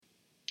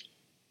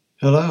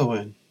Hello,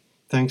 and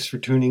thanks for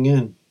tuning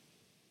in.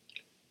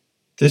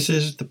 This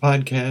is the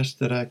podcast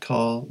that I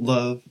call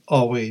Love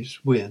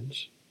Always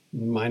Wins.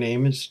 My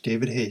name is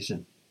David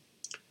Hazen.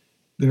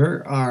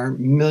 There are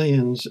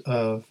millions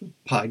of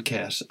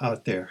podcasts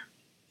out there.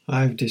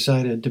 I've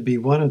decided to be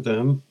one of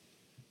them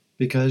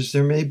because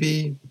there may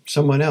be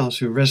someone else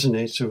who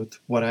resonates with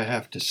what I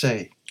have to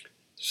say.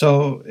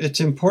 So it's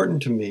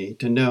important to me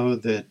to know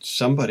that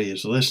somebody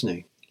is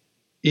listening,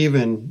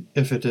 even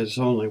if it is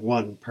only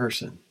one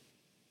person.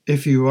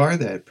 If you are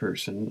that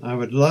person, I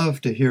would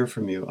love to hear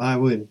from you. I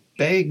would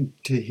beg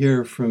to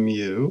hear from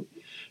you.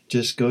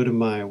 Just go to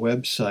my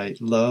website,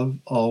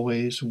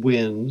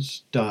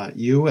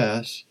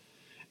 lovealwayswins.us,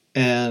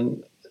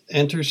 and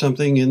enter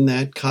something in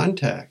that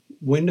contact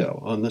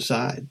window on the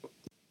side.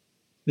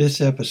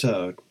 This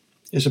episode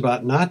is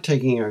about not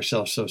taking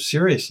ourselves so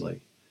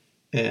seriously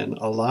and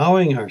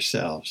allowing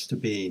ourselves to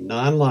be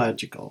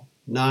non-logical,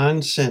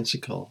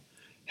 nonsensical,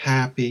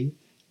 happy,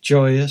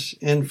 joyous,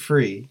 and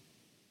free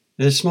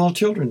as small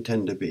children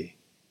tend to be.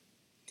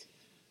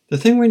 The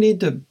thing we need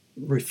to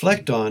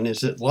reflect on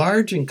is that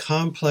large and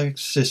complex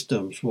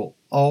systems will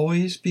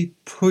always be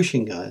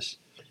pushing us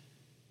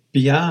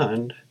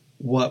beyond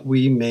what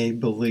we may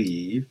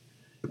believe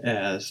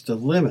as the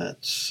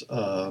limits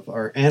of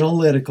our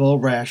analytical,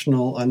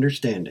 rational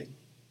understanding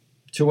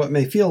to what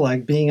may feel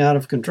like being out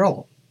of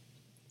control.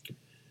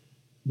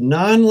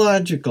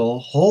 Non-logical,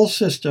 whole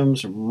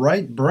systems,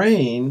 right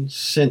brain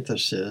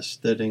synthesis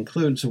that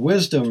includes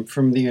wisdom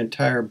from the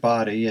entire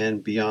body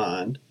and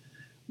beyond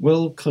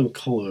will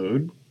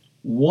conclude,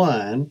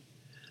 1,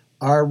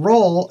 our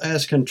role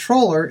as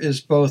controller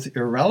is both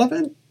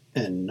irrelevant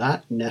and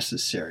not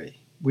necessary.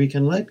 We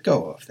can let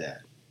go of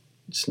that.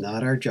 It's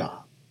not our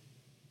job.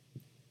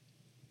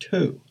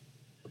 2,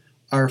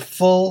 our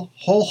full,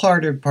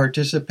 wholehearted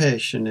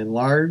participation in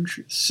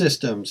large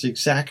systems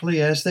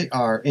exactly as they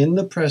are in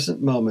the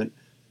present moment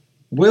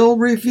will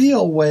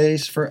reveal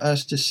ways for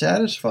us to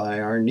satisfy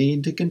our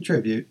need to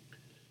contribute,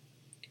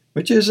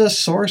 which is a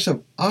source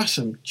of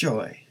awesome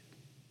joy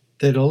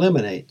that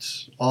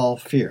eliminates all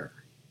fear.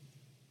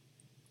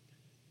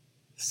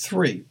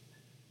 3,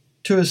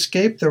 to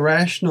escape the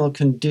rational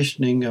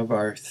conditioning of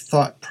our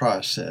thought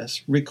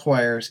process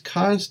requires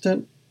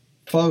constant,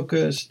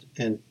 focused,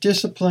 and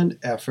disciplined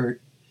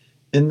effort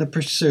in the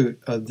pursuit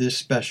of this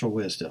special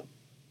wisdom.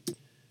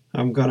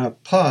 I'm going to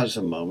pause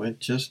a moment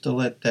just to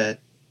let that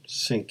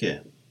sink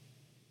in.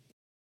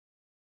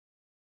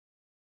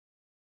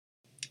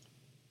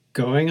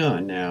 Going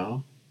on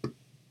now,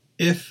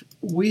 if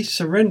we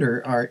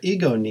surrender our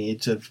ego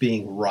needs of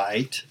being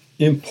right,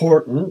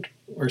 important,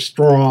 or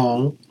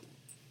strong,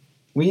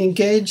 we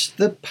engage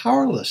the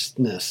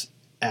powerlessness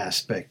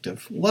aspect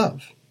of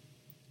love.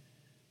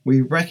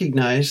 We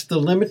recognize the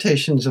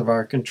limitations of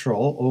our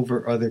control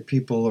over other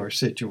people or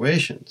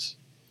situations.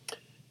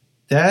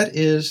 That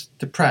is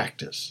the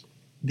practice,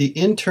 the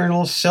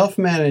internal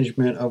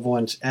self-management of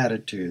one's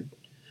attitude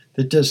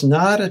that does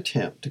not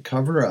attempt to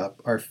cover up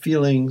our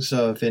feelings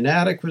of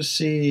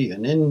inadequacy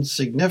and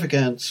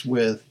insignificance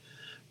with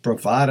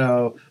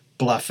bravado,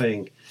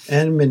 bluffing,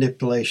 and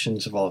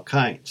manipulations of all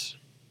kinds.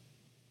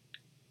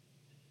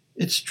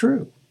 It's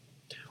true.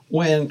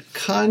 When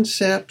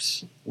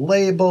concepts,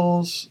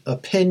 labels,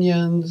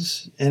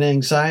 opinions, and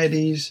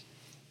anxieties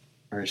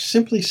are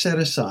simply set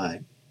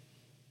aside,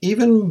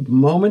 even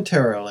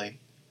momentarily,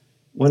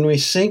 when we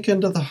sink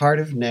into the heart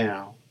of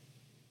now,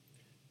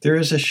 there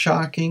is a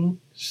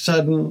shocking,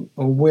 sudden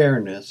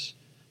awareness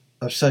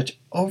of such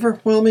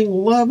overwhelming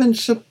love and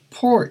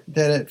support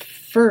that at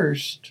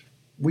first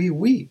we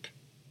weep.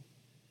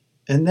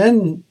 And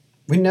then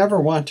we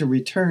never want to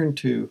return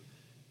to,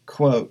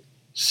 quote,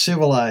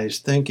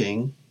 civilized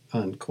thinking,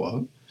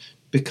 unquote,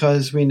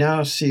 because we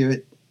now see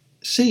it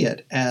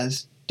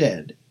as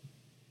dead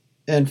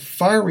and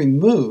far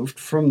removed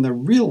from the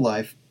real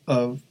life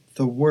of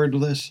the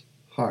wordless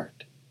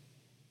heart.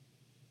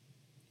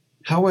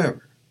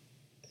 However,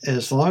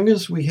 as long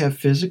as we have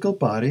physical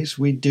bodies,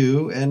 we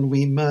do and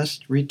we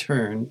must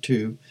return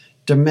to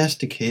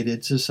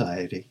domesticated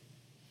society.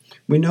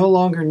 We no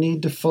longer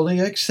need to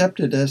fully accept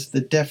it as the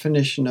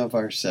definition of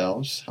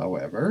ourselves,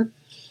 however,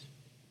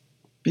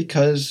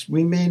 because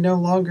we may no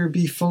longer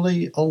be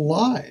fully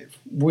alive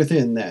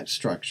within that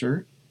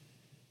structure,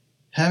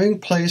 having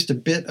placed a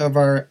bit of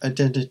our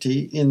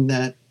identity in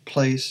that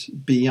place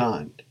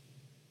beyond.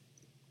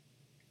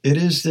 It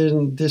is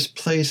in this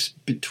place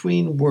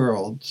between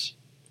worlds,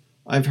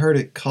 I've heard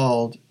it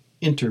called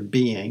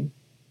interbeing,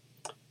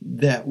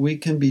 that we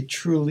can be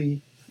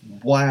truly,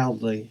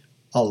 wildly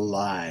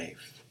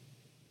alive.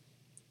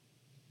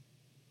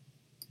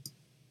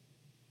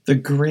 The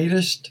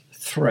greatest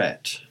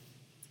threat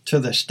to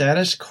the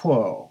status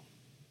quo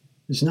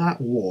is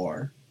not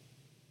war,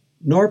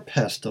 nor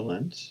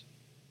pestilence,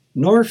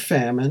 nor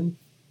famine,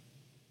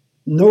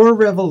 nor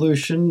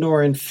revolution,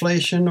 nor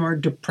inflation, nor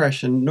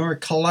depression, nor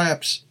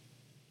collapse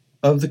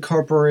of the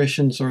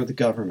corporations or the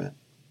government,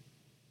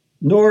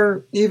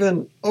 nor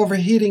even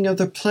overheating of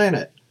the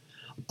planet.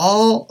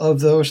 All of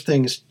those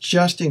things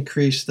just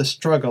increase the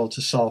struggle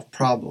to solve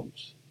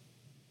problems.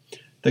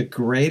 The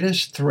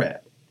greatest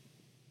threat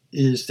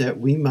is that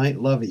we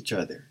might love each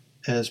other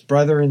as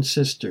brother and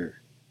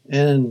sister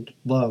and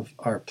love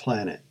our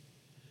planet.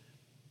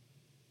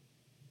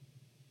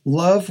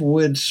 Love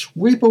would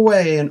sweep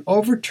away and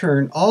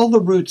overturn all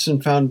the roots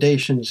and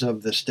foundations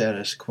of the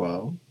status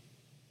quo,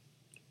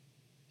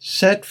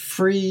 set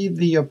free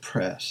the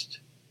oppressed,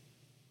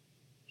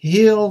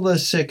 heal the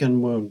sick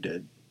and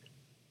wounded,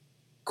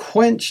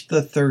 quench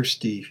the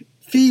thirsty,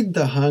 feed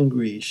the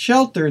hungry,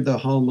 shelter the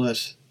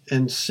homeless,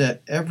 and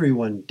set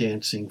everyone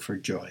dancing for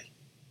joy.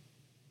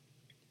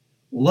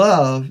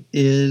 Love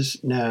is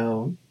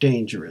now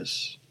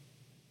dangerous.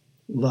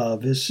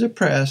 Love is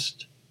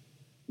suppressed.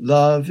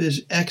 Love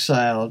is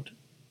exiled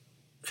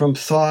from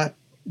thought,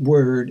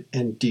 word,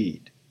 and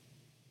deed.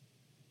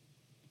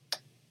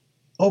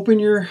 Open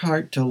your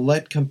heart to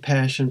let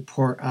compassion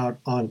pour out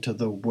onto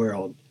the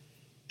world,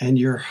 and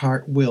your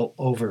heart will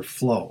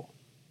overflow.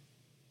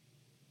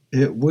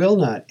 It will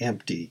not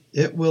empty.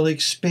 It will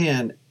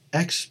expand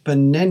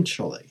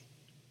exponentially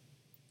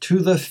to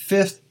the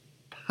fifth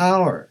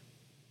power.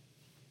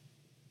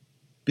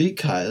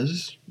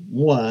 Because,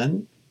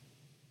 1,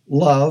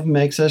 love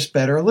makes us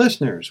better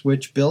listeners,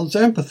 which builds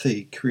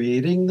empathy,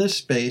 creating the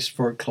space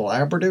for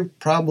collaborative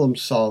problem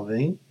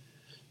solving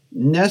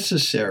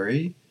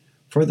necessary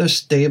for the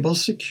stable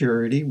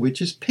security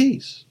which is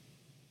peace.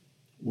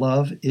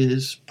 Love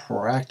is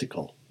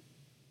practical.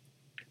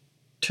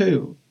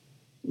 2,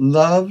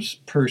 love's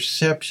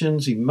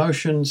perceptions,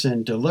 emotions,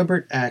 and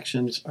deliberate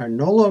actions are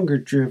no longer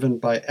driven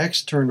by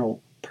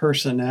external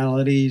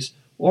personalities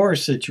or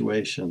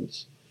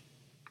situations.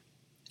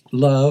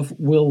 Love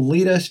will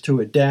lead us to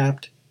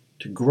adapt,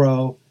 to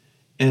grow,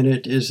 and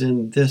it is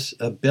in this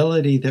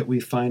ability that we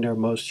find our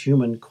most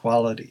human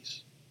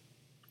qualities.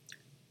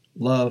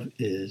 Love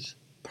is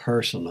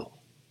personal.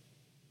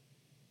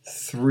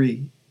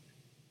 3,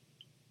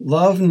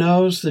 love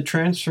knows the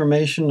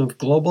transformation of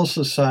global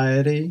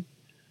society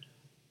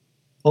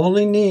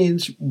only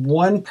needs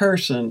one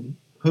person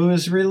who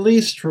is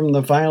released from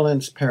the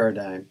violence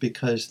paradigm,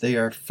 because they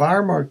are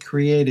far more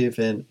creative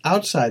and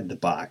outside the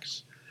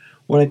box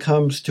when it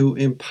comes to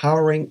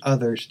empowering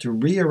others to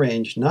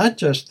rearrange not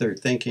just their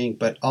thinking,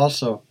 but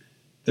also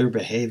their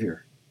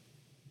behavior.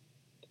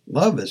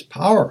 Love is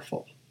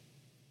powerful.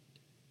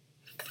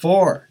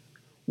 4,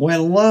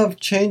 when love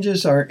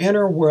changes our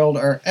inner world,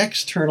 our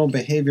external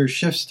behavior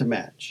shifts to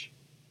match,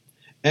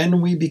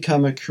 and we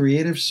become a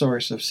creative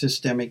source of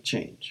systemic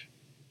change.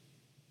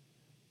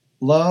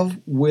 Love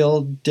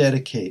will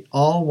dedicate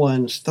all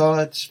one's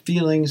thoughts,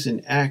 feelings,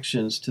 and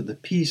actions to the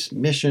peace,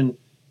 mission,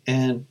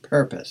 and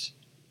purpose.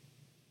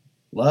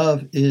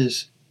 Love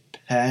is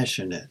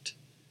passionate.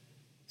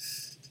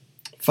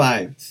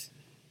 5,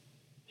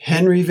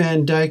 Henry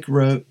Van Dyke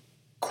wrote,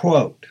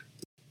 quote,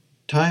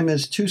 "Time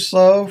is too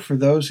slow for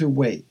those who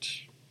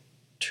wait,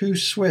 too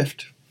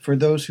swift for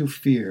those who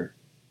fear,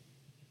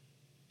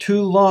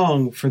 too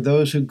long for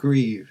those who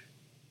grieve,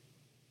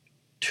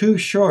 too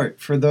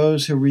short for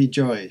those who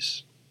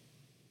rejoice.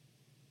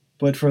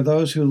 But for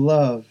those who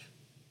love,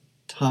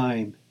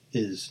 time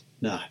is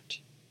not."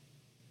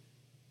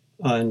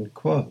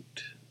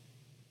 Unquote.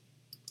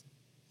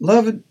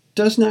 Love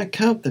does not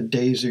count the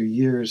days or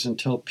years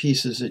until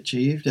peace is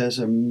achieved as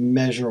a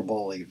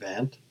measurable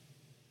event.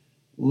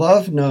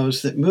 Love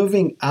knows that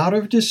moving out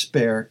of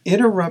despair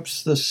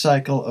interrupts the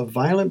cycle of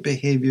violent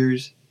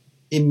behaviors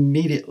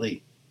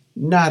immediately,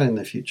 not in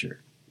the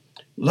future.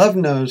 Love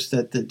knows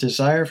that the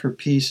desire for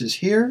peace is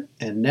here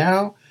and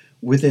now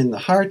within the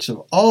hearts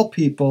of all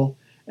people,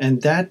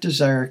 and that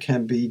desire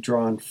can be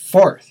drawn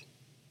forth.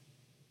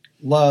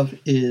 Love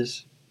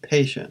is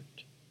patient.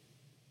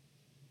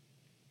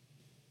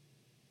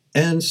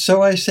 And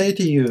so I say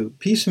to you,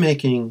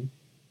 peacemaking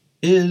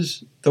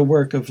is the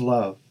work of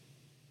love.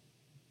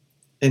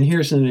 And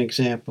here's an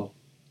example.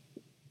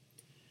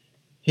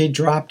 He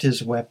dropped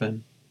his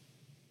weapon.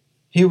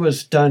 He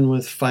was done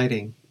with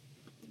fighting.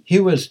 He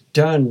was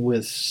done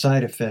with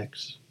side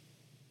effects.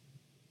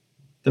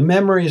 The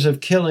memories of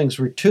killings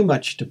were too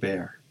much to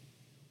bear.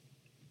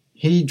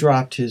 He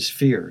dropped his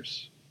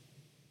fears.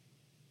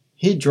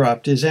 He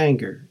dropped his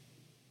anger.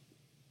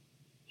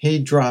 He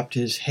dropped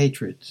his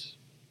hatreds.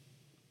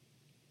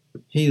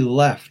 He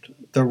left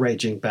the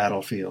raging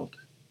battlefield.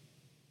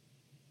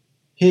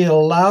 He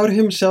allowed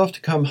himself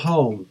to come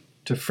home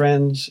to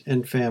friends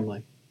and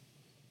family.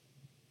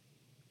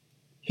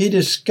 He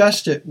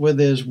discussed it with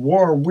his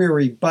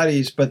war-weary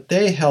buddies, but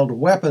they held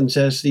weapons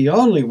as the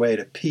only way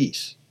to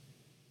peace.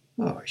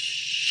 Oh,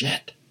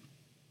 shit.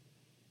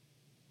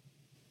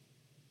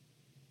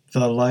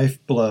 The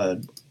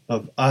lifeblood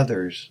of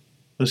others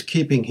was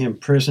keeping him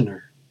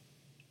prisoner.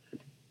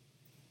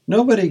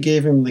 Nobody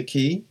gave him the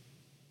key.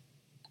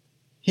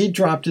 He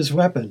dropped his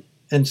weapon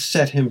and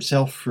set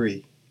himself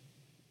free.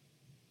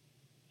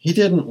 He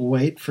didn't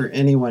wait for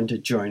anyone to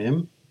join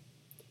him.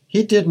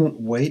 He didn't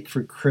wait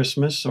for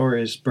Christmas or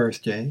his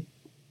birthday.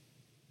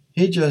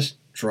 He just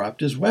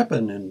dropped his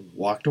weapon and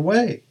walked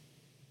away.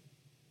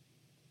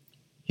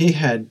 He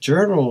had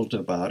journaled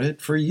about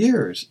it for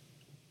years,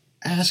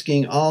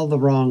 asking all the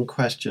wrong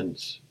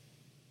questions.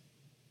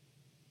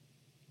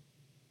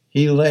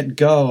 He let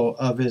go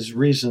of his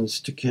reasons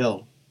to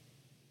kill.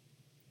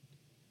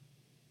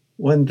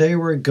 When they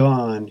were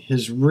gone,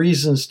 his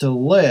reasons to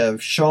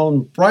live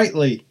shone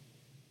brightly.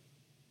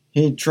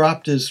 He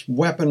dropped his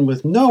weapon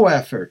with no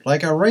effort,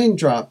 like a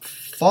raindrop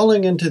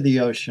falling into the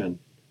ocean.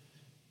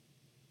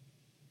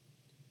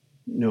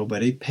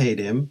 Nobody paid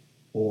him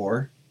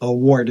or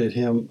awarded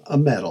him a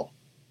medal.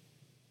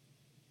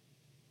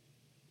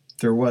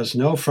 There was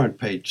no front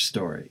page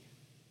story.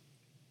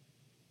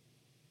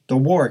 The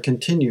war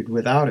continued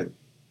without him.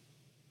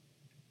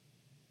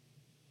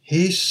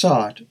 He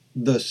sought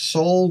the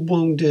soul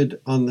wounded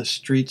on the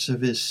streets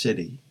of his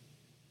city.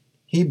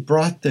 He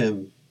brought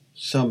them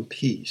some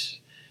peace,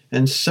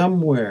 and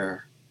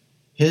somewhere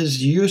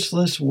his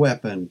useless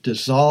weapon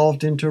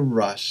dissolved into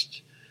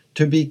rust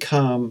to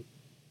become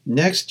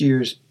next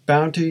year's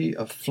bounty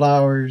of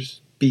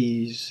flowers,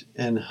 bees,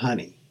 and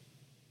honey.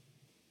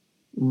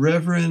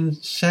 Reverend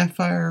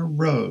Sapphire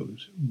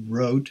Rose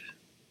wrote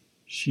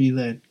She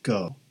Let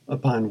Go,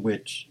 upon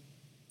which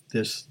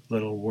this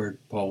little word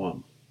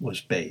poem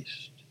was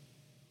based.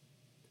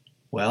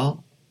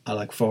 Well, I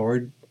look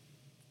forward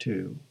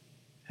to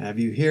have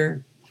you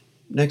here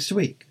next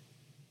week.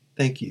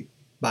 Thank you.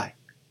 Bye.